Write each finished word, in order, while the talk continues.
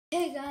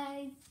Hey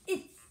guys,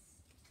 it's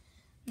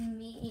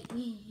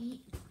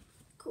me,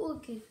 Cool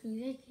Kid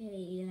Cruz,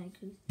 aka Like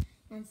Cruz,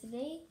 and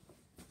today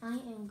I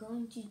am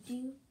going to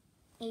do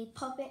a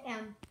puppet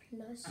and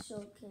plush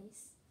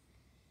showcase.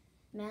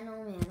 Man,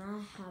 oh man, I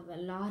have a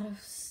lot of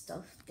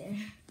stuff there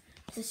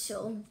to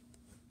show.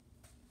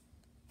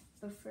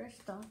 But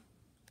first off,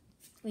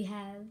 we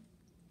have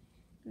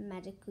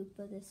Magic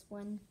Koopa, this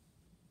one.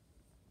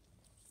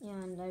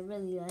 And I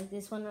really like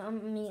this one.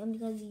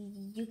 Because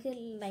you could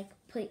like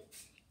put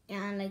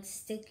and like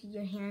stick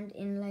your hand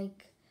in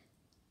like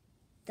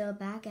the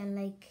back and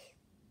like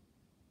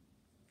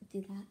do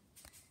that.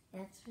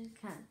 That's really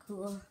kind of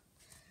cool.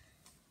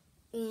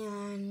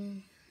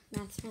 And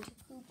that's Magic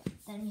Koopa.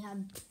 Then we have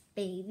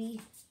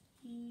Baby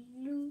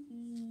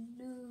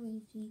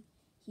Luigi.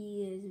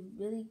 He is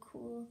really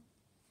cool.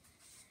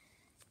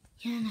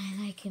 And I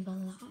like him a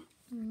lot.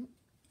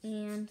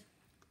 And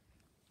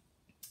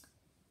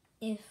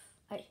if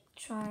I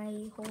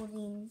try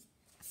holding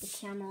the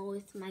camera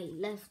with my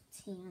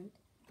left hand,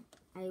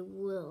 I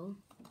will.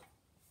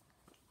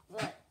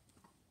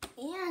 And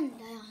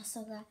I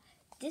also got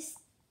this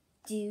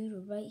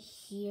dude right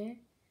here.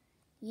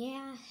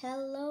 Yeah,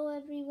 hello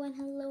everyone,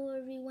 hello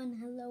everyone,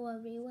 hello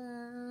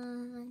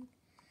everyone.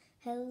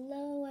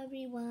 Hello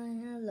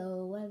everyone,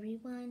 hello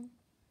everyone.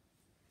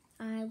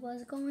 I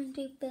was going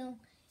to film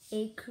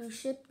a cruise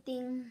ship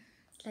thing,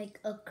 like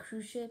a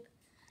cruise ship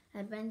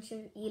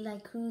adventure,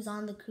 like cruise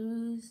on the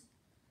cruise.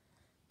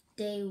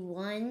 Day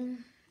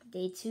 1,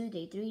 day 2,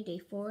 day 3, day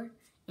 4,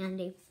 and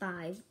day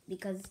 5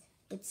 because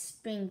it's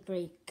spring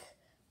break.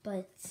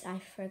 But I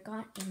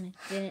forgot and I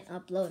didn't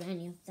upload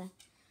any of that.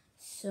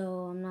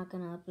 So I'm not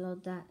gonna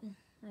upload that.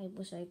 I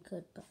wish I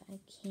could, but I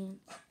can't.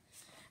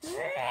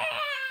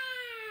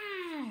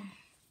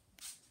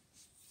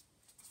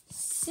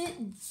 Sit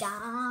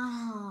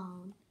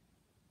down.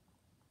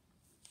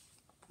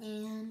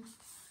 And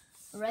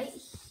right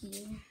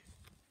here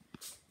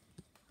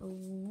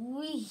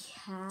we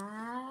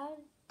have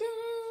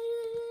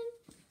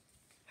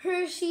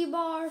Hershey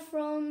bar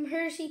from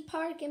Hershey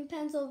Park in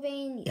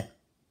Pennsylvania.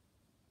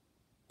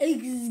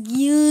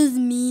 Excuse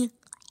me.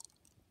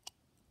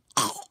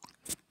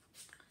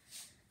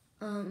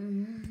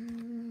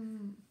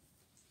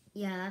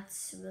 Yeah,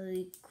 that's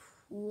really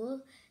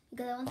cool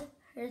because I went to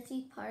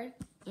Hershey Park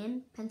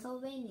in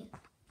Pennsylvania.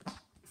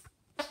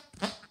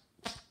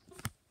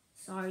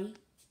 Sorry.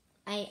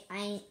 I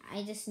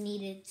just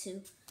needed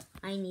to.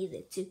 I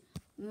needed to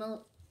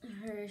milk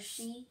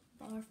Hershey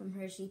bar from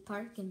Hershey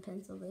Park in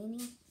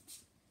Pennsylvania.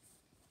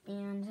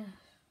 And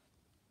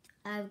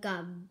I've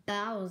got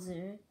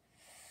Bowser.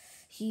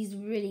 He's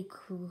really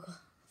cool.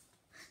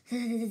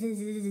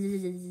 It's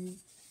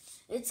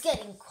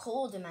getting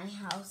cold in my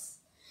house.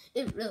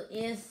 It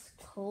really is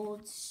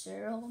cold,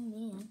 Cheryl,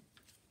 man.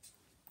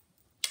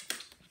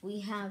 We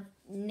have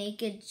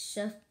naked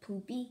Chef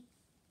Poopy.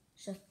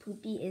 Chef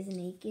Poopy is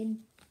naked.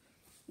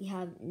 We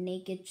have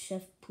naked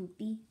Chef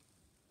Poopy.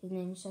 His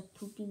name is Chef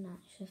Poopy, not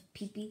Chef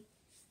Peepee.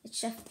 It's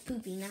Chef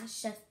Poopy, not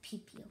Chef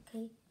Peepee,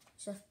 okay?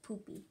 Chef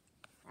Poopy.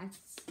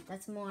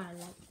 That's more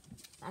like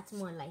That's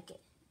more like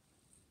it.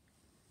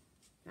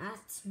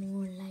 That's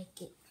more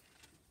like it.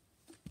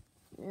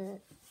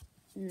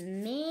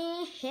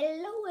 Man,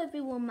 hello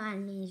everyone. My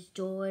name's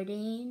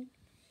Jordan.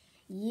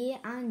 Yeah,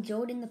 I'm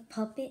Jordan the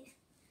puppet.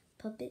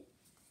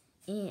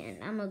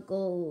 And I'ma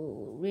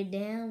go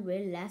down,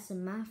 relax with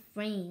my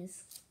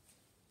friends.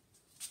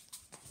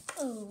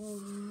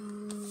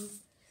 Oh,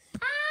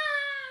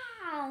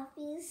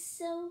 feels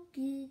so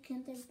good,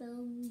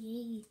 comfortable,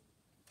 yeah.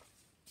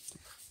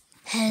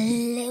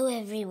 Hello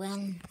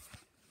everyone.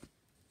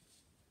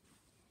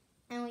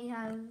 And we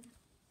have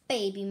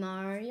Baby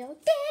Mario,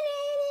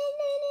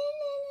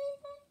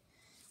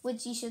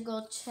 which you should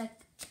go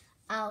check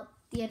out.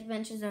 The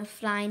Adventures of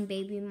Flying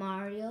Baby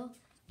Mario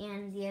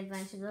and The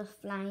Adventures of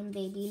Flying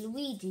Baby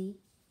Luigi.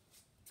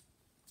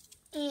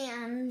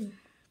 And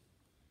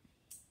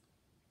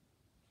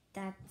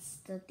that's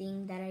the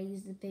thing that I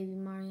use the Baby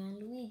Mario and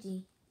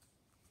Luigi.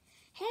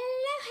 Hello,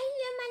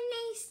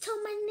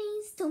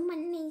 my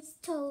name's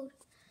Toad.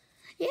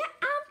 Yeah,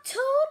 I'm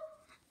Toad.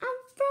 I'm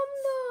from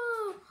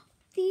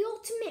the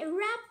Ultimate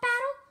Rap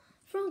Battle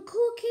from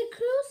Cool Kid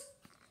Cruz.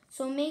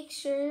 So make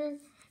sure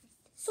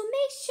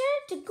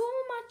to go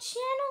on my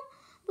channel,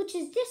 which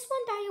is this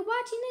one that you're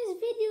watching this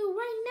video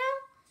right now.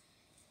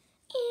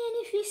 And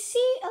if you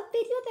see a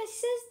video that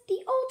says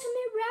the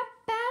Ultimate Rap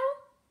Battle,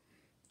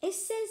 it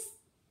says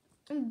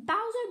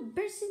Bowser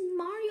versus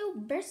Mario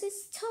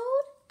versus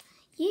Toad.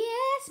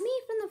 Yeah, it's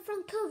me from the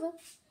front cover.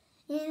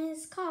 And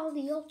it's called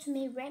the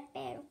Ultimate Rap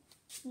Battle.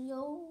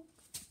 Yo.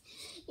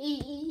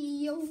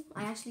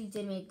 I actually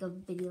did make a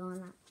video on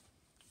that.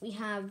 We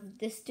have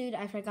this dude,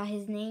 I forgot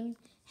his name.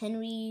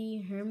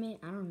 Henry Hermit,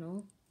 I don't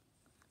know.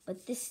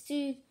 But this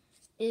dude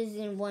is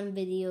in one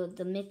video,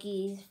 the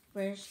Mickey's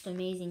First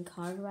Amazing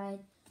Car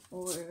Ride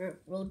or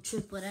Road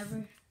Trip,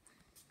 whatever.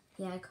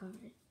 Yeah, I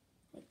covered it,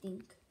 I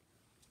think.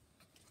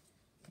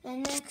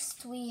 And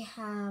next we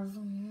have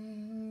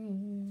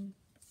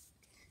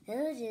I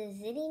was just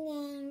sitting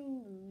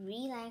down,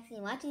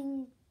 relaxing,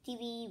 watching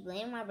TV,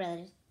 playing my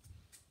brothers.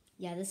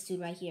 Yeah, this dude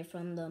right here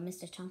from the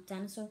Mr. Chomp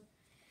Dinosaur.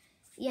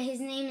 Yeah, his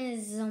name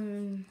is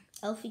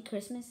Elfie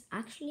Christmas.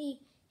 Actually,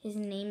 his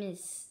name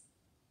is...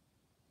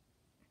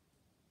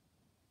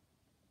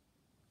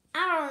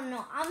 I don't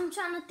know. I'm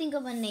trying to think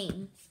of a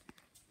name.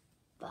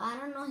 But I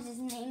don't know his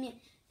name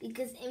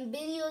because in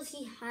videos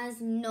he has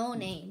no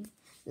name.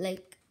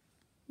 Like,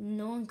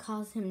 no one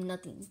calls him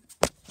nothing.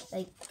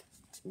 Like,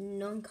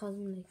 no one calls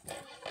him like...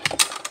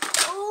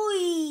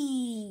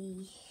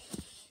 Oi!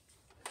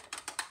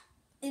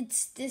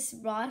 It's this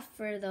rod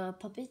for the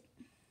puppet.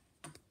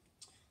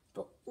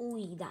 But,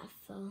 oi, that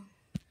fell.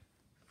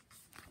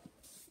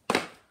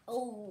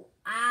 Oh,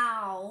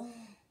 ow.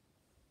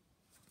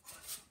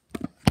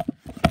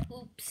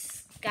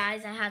 Oops.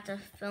 Guys, I had to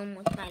film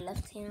with my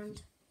left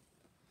hand.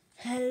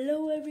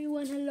 Hello,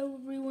 everyone. Hello,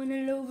 everyone.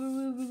 Hello,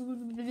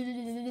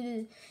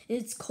 everyone.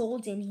 It's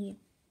cold in here.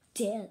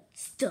 Dad,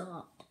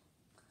 stop.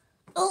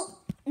 Oh.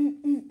 And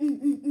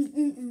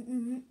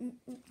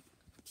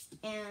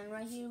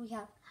right here we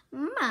have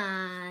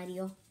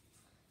Mario.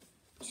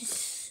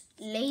 Just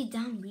lay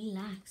down,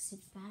 relax,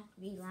 sit back,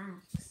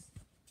 relax.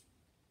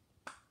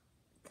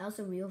 That was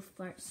a real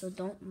fart, so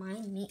don't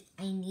mind me.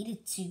 I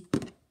needed to.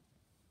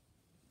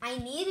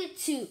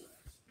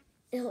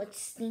 Ew, it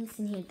stinks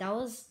in here. That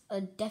was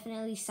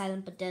definitely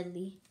silent but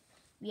deadly.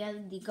 We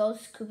have the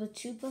Ghost Koopa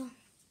Troopa.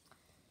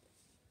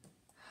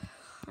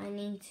 I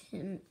named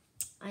him.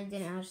 I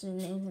didn't actually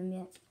name him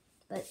yet,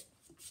 but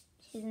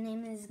his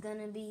name is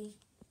gonna be...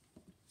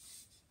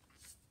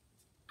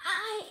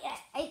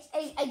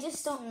 I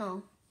just don't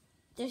know.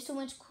 There's too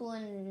much cool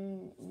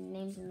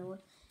names in the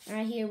world. And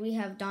right here we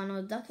have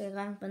Donald Duck. I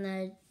got him from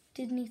the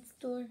Disney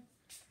store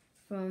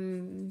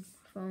from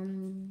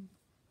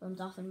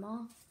Dolphin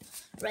Mall.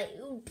 Right,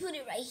 ooh, put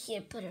it right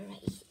here. Put it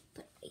right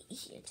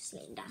here. Just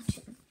lay it down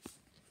to him.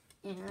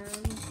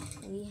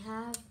 And we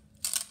have,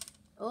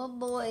 oh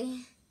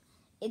boy,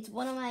 it's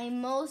one of my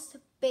most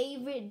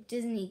favorite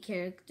Disney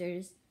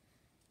characters.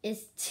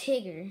 It's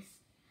Tigger.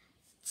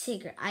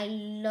 I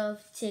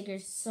love Tigger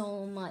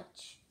so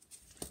much.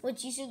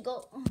 Which you should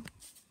go. Oh,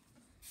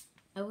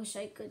 I wish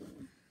I could.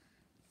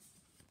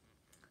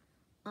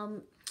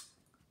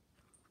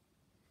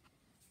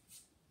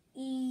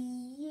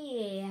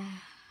 Yeah.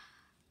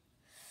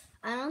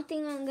 I don't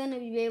think I'm gonna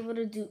be able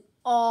to do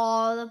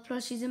all the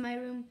plushies in my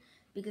room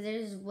because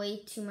there's way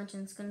too much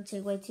and it's gonna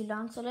take way too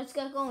long. So let's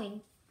get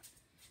going.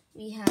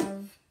 We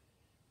have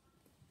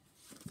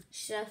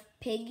Chef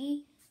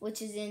Piggy,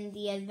 which is in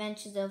the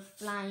Adventures of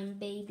Flying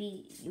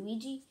Baby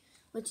Luigi,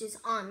 which is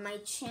on my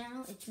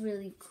channel. It's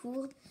really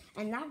cool.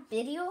 And that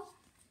video,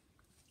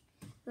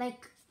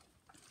 like,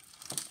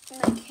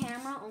 my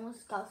camera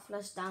almost got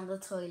flushed down the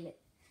toilet.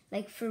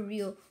 Like, for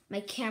real.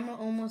 My camera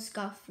almost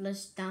got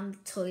flushed down the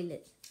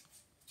toilet.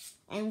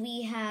 And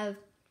we have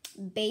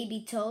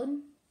Baby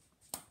Toad.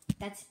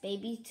 That's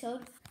Baby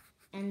Toad.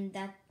 And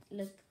that,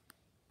 look,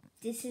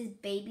 this is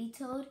Baby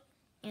Toad.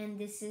 And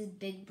this is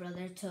Big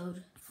Brother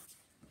Toad.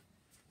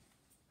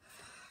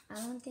 I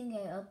don't think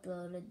I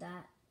uploaded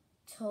that.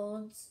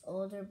 Toad's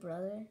older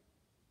brother.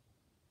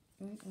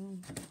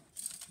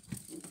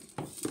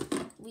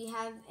 We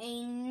have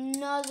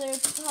another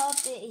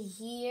puppet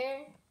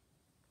here.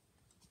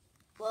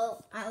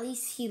 Well, at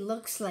least he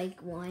looks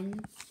like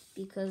one.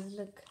 Because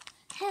look.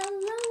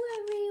 Hello,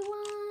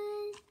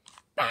 everyone.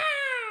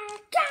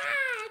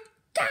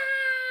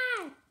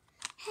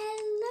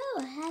 Hello,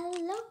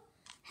 hello.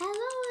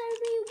 Hello,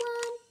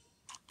 everyone.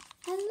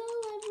 Hello,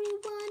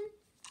 everyone.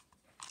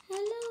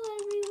 Hello,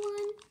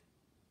 everyone.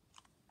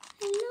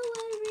 Hello,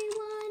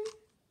 everyone.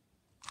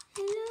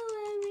 Hello,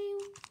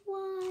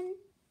 everyone.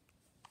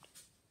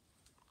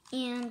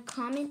 And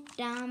comment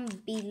down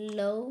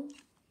below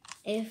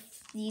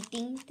if you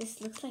think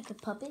this looks like a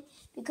puppet.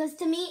 Because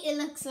to me, it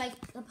looks like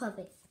a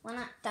puppet. Well,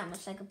 not that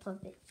much like a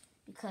puppet.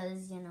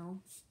 Because, you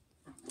know.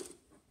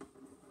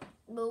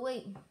 But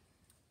wait.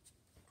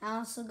 I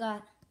also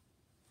got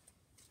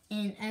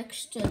an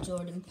extra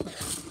Jordan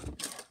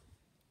puppet.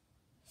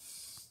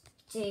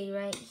 Stay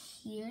right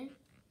here.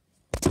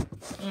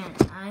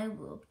 And I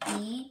will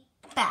be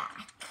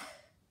back.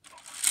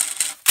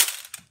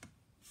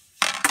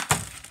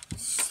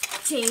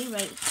 Stay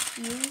right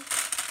here.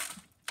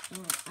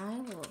 And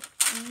I will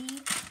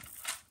be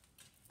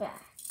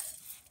back.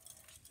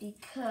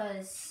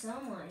 Because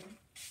someone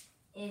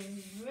is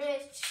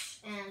rich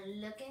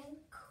and looking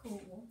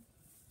cool.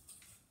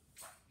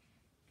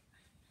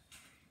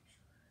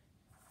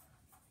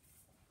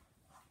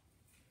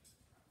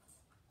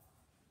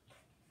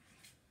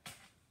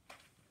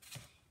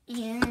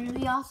 And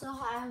we also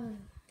have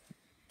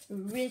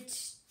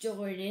Rich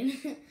Jordan.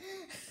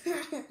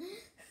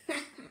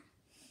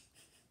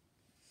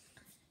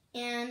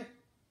 And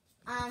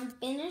I'm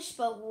finished,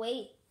 but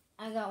wait,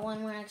 I got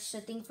one more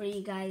extra thing for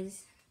you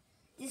guys.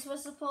 This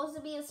was supposed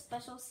to be a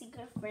special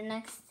secret for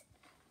next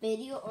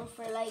video, or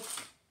for like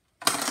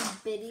a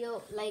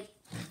video,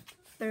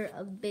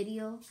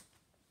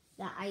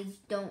 that I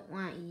don't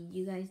want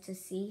you guys to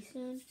see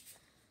soon.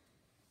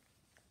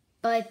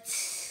 but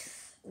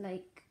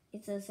like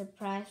it's a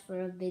surprise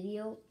for a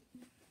video.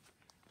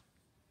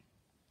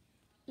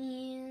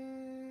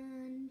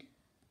 And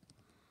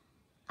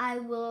I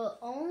will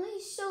only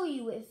show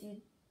you if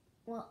you,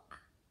 well,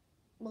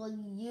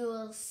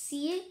 you'll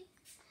see it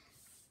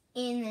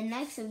in the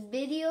next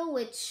video,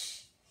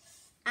 which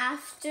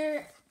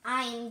after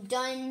I'm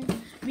done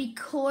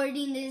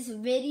recording this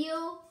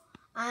video,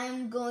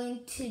 I'm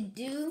going to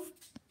do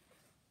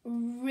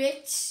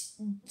Rich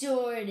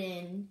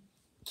Jordan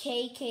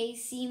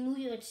KKC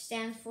movie, which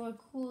stands for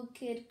Cool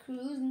Kid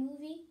Cruise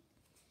movie,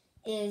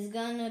 is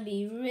gonna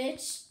be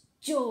Rich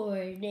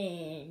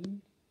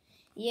Jordan.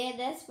 Yeah,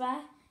 that's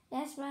right,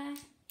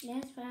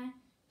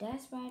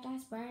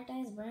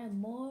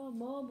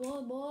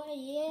 boy,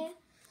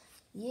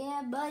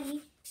 yeah,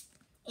 buddy.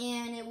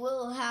 And it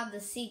will have the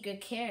secret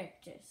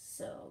characters,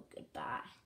 so goodbye.